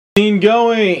Team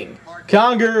going.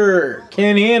 Conger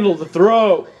can't handle the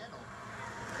throw.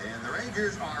 And the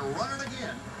Rangers are running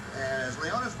again as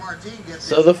Leonys Martin gets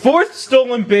So the fourth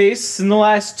stolen base in the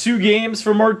last 2 games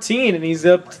for Martin, and he's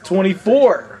up to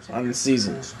 24 on the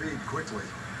season. speed quickly.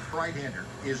 Right-hander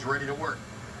is ready to work.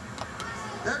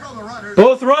 There go the runners.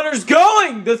 Both runners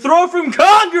going. The throw from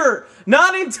Conger,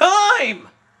 not in time.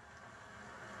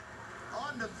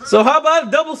 On to third. So how about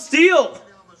a double steal?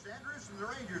 Elvis Andrus and the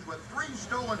Rangers with 3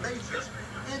 stolen bases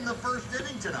in the first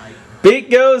inning tonight.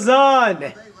 Beat goes on. They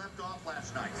left off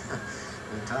last night.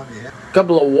 And Tommy had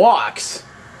Couple of walks.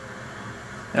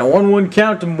 And a 1-1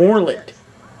 count to Moreland.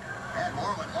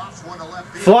 Moreland lost one to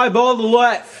left field. Fly ball to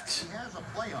left. He has a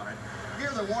play on it. Hear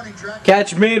the warning track.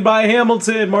 Catch made by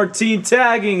Hamilton. Martin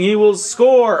tagging. He will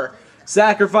score.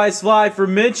 Sacrifice fly for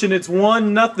Mitch, and it's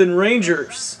 1-0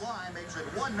 Rangers. Fly makes it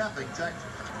 1-0 Texas.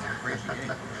 Crazy game.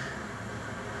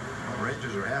 Well,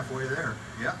 Rangers are halfway there.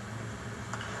 Yep.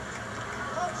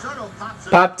 Soto pops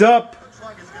it. Popped up. Looks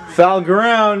like it's gonna be Foul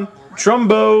ground.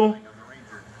 Trumbo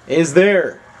is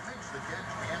there. makes the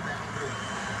catch and that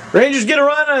through. Rangers get a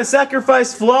run on a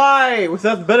sacrifice fly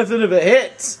without the benefit of a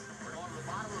hit. We're going to the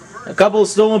bottom of the first. A couple of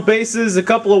stolen bases, a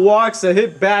couple of walks, a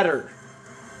hit batter.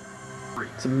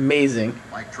 It's amazing.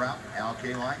 Mike Trout, Al Kaline,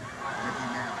 Ricky Mann.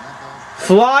 That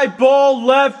Fly ball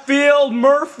left field.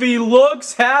 Murphy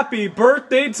looks happy.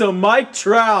 Birthday to Mike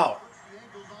Trout. goes the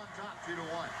Angels on top 2-1.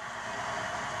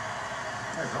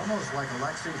 It's almost like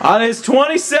Alexi. On his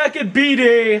 22nd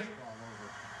B-Day,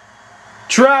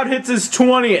 Trout hits his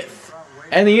 20th.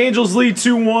 And the Angels lead 2-1.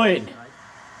 3 homers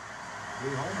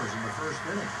in the first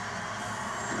inning.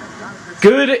 Not a good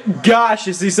Good gosh,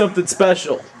 is he something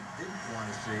special. you didn't want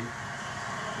to see.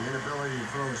 The inability to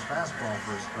throw his fastball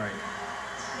for a strike.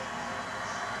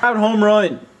 Trout home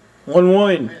run. 1-1.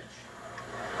 Round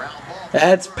ball.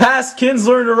 That's past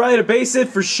Kinsler to right, a base hit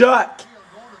for Shuck.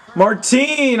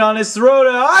 Martin on his throw to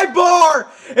Ibar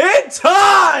in time. Throw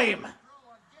again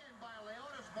by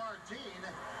Leonys Martin.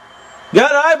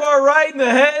 Got Ibar right in the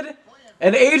head,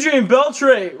 and Adrian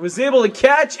Beltre was able to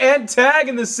catch and tag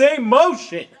in the same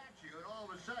motion. And all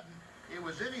of a sudden, it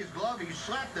was in his glove. He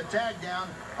slapped the tag down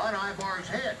on Ibar's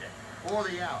head for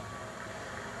the out.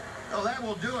 So that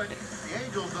will do it. The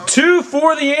Angels, though. 2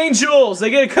 for the Angels. They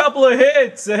get a couple of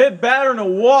hits, a hit batter and a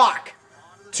walk.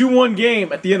 2-1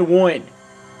 game at the end of 1.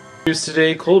 News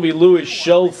today, Colby Lewis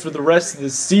shelved for the rest of the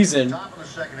season Top of the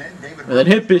second inning, David with a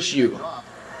hip issue. off.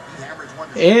 He hammers one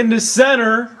to In the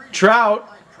center, Trout,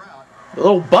 Trout a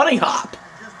little bunny hop.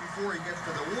 just before he gets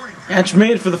to the warning track. Catch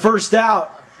made for the first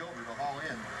out. Left shoulder to haul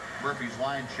in. Murphy's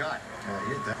line shot.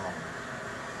 He hit that home.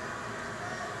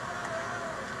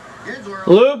 Ginsler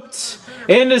Looped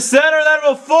in the center, that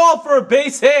will fall for a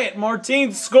base hit.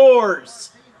 Martin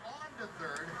scores. on to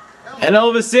third. And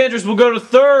Elvis Andrus will go to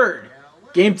third.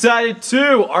 Game tied at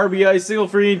 2. RBI single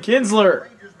for Ian Kinsler.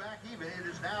 Rangers back even. It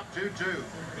is now 2-2.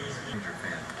 Ranger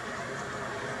fan.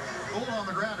 Goal on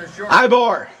the ground is short.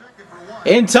 Ibar Second for 1.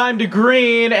 in time to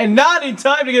Green, and not in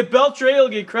time to get Beltre. He'll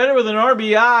get credit with an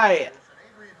RBI. Adrian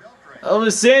Beltre.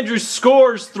 Elvis Andrus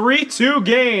scores 3-2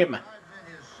 game.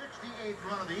 His 68th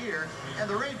run of the year. And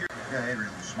the Rangers. Yeah,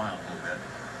 Adrian was smiling a little bit.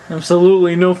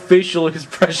 Absolutely no facial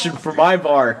expression from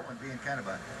Ibar. Being kind of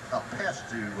a pest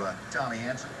to Tommy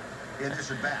Hanson. In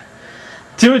this at bat.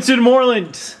 2-2 to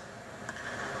Moreland.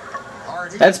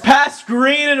 Hard hit. That's past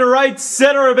Green in the right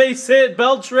center, a base hit.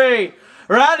 Beltre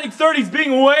rounding third, he's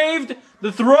being waved.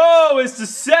 The throw is to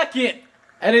second,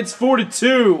 and it's 4-2. It's a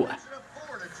 4-2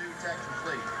 Texas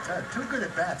lead. 2 good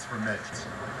at bats for Mitch.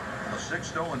 6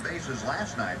 stolen bases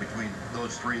last night between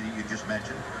those 3 that you just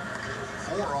mentioned.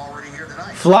 4 already here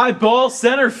tonight. Fly ball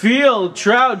center field.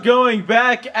 Trout going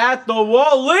back at the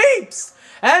wall, leaps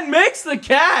and makes the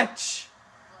catch.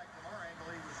 From our angle,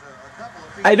 he was a couple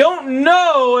of feet. I don't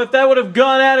know if that would have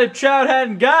gone out if Trout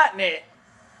hadn't gotten it,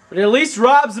 but it at least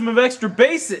robs him of extra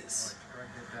bases. Craig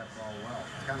hit that ball well.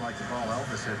 Kind of like the ball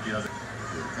Elvis hit the other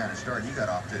kind of start he got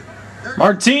off to. There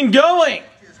Martin going.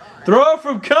 is high. Throw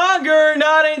from Conger,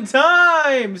 not in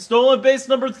time. Stolen base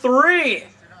number 3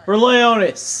 for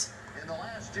Leonis. In the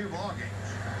last 2 ball games.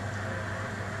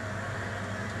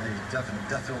 They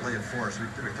definitely a force.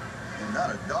 And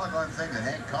not a doggone thing that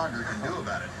Hank Conger can do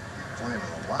about it. It's only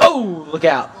with a lot. Oh, look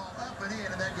out. Ball up and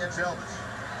in, and then gets Elvis.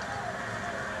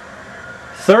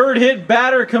 Third hit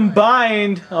batter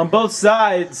combined on both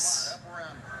sides. Up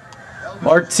around Elvis.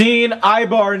 Martin,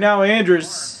 Ibar, now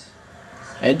Andrus.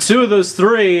 And 2 of those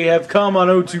 3 have come on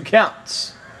 0-2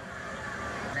 counts.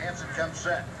 Hanson comes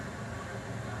set.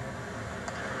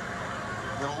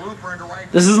 Little looper into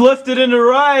right. This is lifted into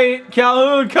right.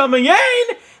 Calhoun coming in.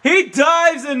 He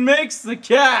dives and makes the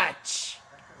catch.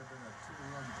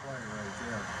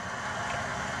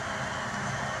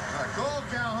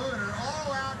 Calhoun, an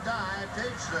all-out dive,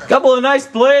 takes the... Couple of nice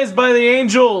plays by the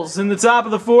Angels in the top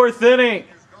of the 4th inning.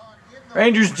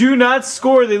 Rangers do not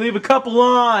score. They leave a couple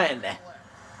on.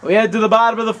 We head to the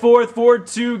bottom of the 4th,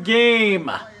 4-2 game.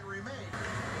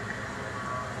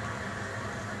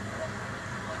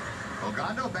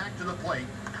 Ogando back to the plate.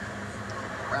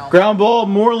 Ground ball,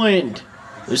 Moreland,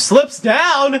 who slips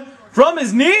down from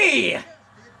his knee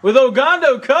with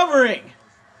Ogando covering.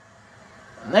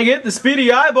 And they get the speedy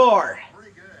Ibar.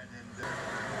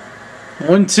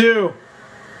 1-2.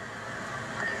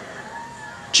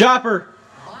 Chopper.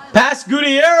 Past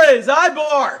Gutierrez.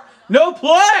 Ibar. No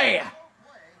play.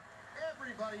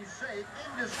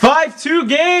 5-2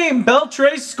 game.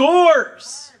 Beltre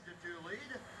scores.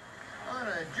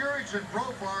 Jurickson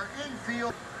Profar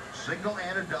infield. Single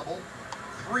and a double.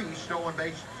 3 stolen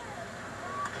bases.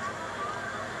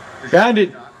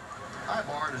 Grounded.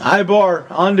 Ibar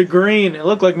onto Green. It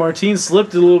looked like Martin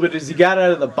slipped a little bit as he got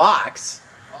out of the box.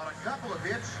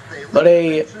 But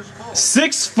a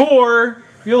 6-4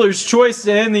 fielder's choice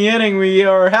to end the inning. We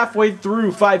are halfway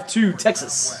through 5-2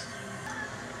 Texas.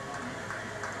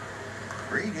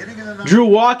 Drew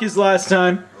walk his last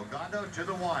time. Ogando to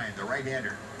the wind, the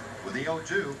right-hander with the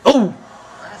 0-2. Oh!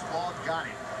 Fastball got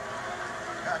him.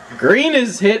 Green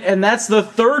is hit, and that's the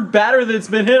 3rd batter that's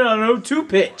been hit on an 0-2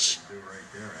 pitch.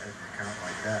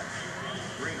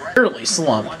 Early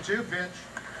slump. 1-2 pitch.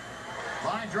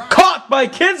 Line drive. Caught by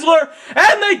Kinsler,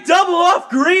 and they double off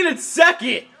Green at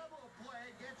second. Double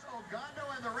play gets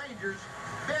Ogando and the Rangers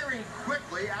very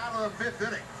quickly out of the 5th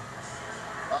inning.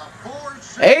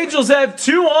 4-6. Angels have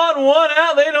 2 on, 1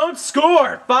 out. They don't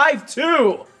score.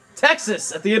 5-2.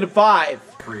 Texas at the end of 5.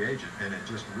 Free agent, and it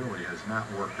just really has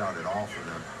not worked out at all for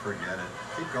them. Forget it.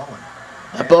 Keep going.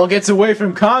 That ball gets away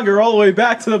from Conger all the way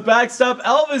back to the backstop.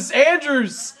 Elvis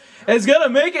Andrews is going to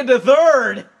make it to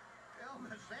 3rd.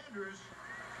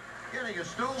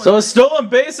 So a stolen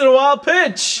base and a wild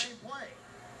pitch.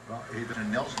 Well,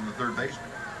 even Nelson, the 3rd baseman.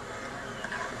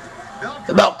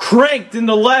 About cranked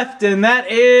into left, and that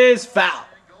is foul.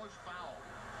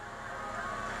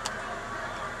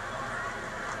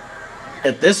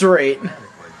 At this rate.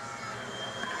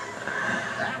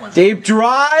 Deep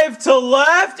drive to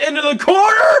left, into the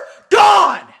corner,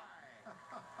 gone!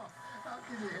 How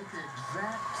can you hit the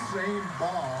exact same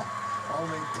ball,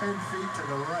 only 10 feet to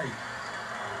the right?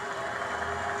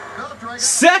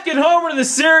 2nd homer of the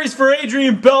series for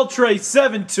Adrian Beltre,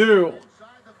 7-2.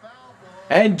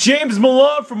 And James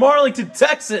Malone from Arlington,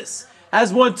 Texas,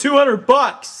 has won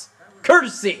 $200,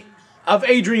 courtesy of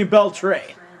Adrian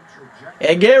Beltre.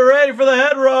 And get ready for the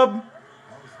head rub.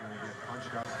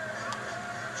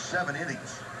 7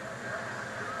 innings.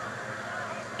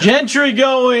 Gentry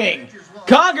going.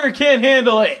 Conger can't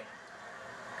handle it.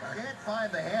 Can't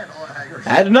find the handle.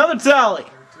 Add another tally.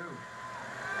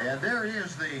 And there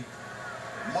is the...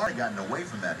 Marty gotten away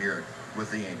from that here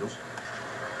with the Angels.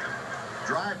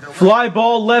 Drive to Fly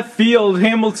ball left field.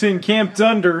 Hamilton camped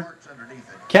under.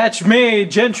 Catch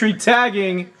made. Gentry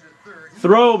tagging.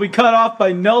 Throw will be cut off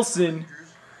by Nelson.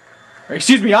 Or,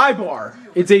 excuse me, Ibar.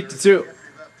 It's 8-2.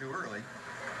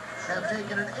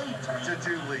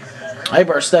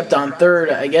 Ibar stepped on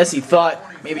 3rd. I guess he thought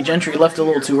maybe Gentry left a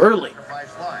little too early.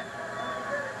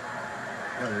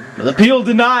 But the appeal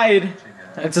denied.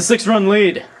 And it's a 6-run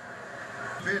lead.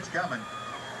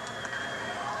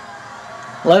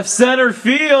 Left center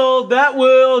field. That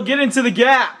will get into the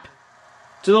gap.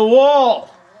 To the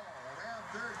wall.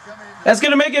 That's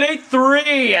going to make it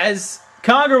 8-3 as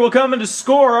Conger will come in to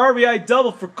score. RBI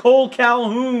double for Cole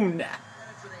Calhoun.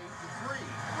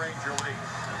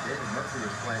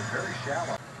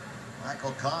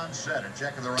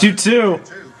 2-2.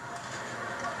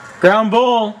 Ground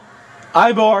ball.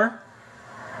 Ibar.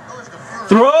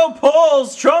 Throw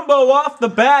pulls. Trumbo off the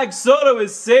bag. Soto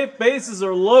is safe. Bases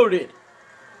are loaded.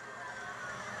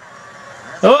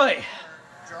 Oi.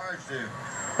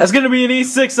 That's going to be an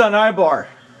E6 on Ibar.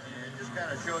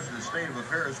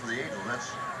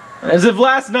 As if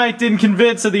last night didn't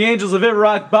convince that the Angels have hit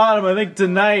rock bottom, I think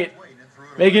tonight,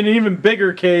 making an even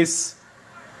bigger case,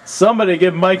 somebody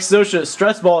give Mike Scioscia a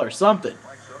stress ball or something.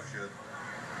 Mike Scioscia,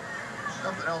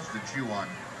 something else to chew on.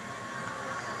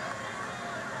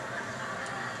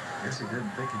 I guess he didn't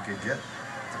think he could get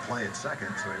to play at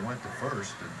second, so he went to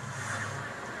first and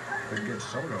could get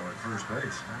Soto at first base.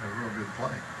 That's a real good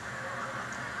play.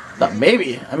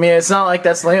 Maybe. I mean, it's not like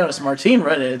that's Leonis Martin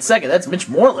running at second. That's Mitch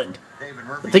Moreland.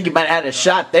 I think he might have had a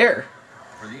shot there.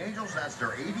 For the Angels, that's their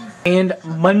 80th. And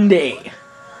Monday.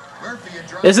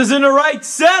 This is in the right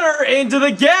center, into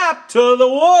the gap, to the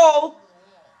wall.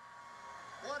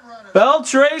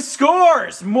 Beltre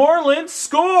scores. Moreland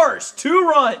scores. 2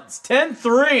 runs.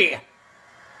 10-3.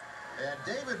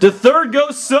 To third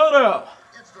goes Soto.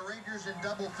 It's the Rangers in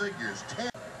double figures. 10.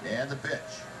 And the pitch.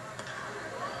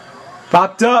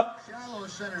 Popped up. Shallow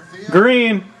center field.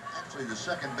 Green. Actually, the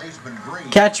second baseman Green.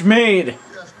 Catch made.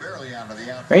 Just barely out of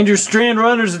the outfield. Rangers strand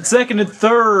runners at second and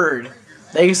third.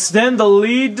 They extend the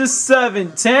lead to 7.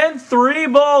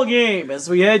 10-3 ball game as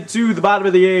we head to the bottom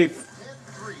of the 8th.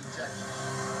 10-3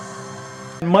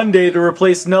 Texas. Monday to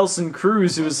replace Nelson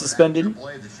Cruz, who was suspended.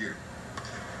 Play this year.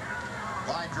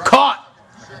 Line drive. Caught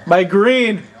by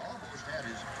Green. Almost had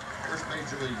his first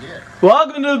major league hit.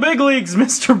 Welcome to the big leagues,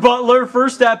 Mr. Butler.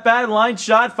 First at bat, line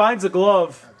shot, finds a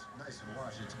glove. That's nice to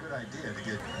watch. It's a good idea to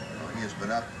get. Well, he has been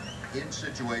up in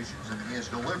situations and he has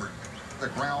delivered the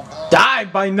ground ball.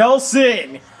 Dive by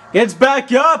Nelson. Gets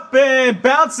back up and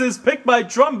bounces, picked by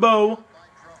Trumbo.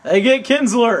 They get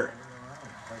Kinsler.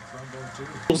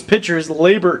 His pitcher is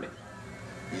labored.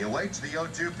 He awaits the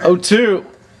 0-2 pitch. 0-2.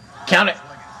 Count it.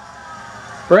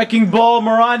 Wrecking ball,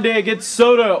 Miranda gets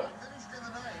Soto.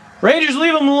 Rangers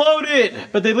leave them loaded,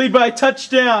 but they lead by a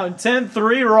touchdown.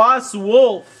 10-3, Ross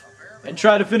Wolf. And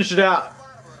try to finish it out.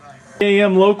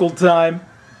 AM local time.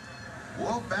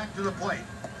 Wolf back to the plate.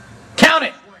 Count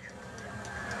it.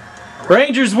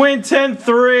 Rangers win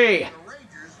 10-3.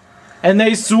 And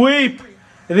they sweep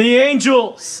the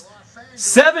Angels.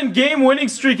 7-game winning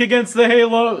streak against the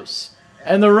Halos.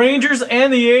 And the Rangers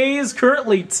and the A's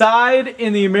currently tied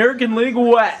in the American League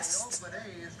West. Today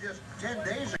is just 10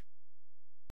 days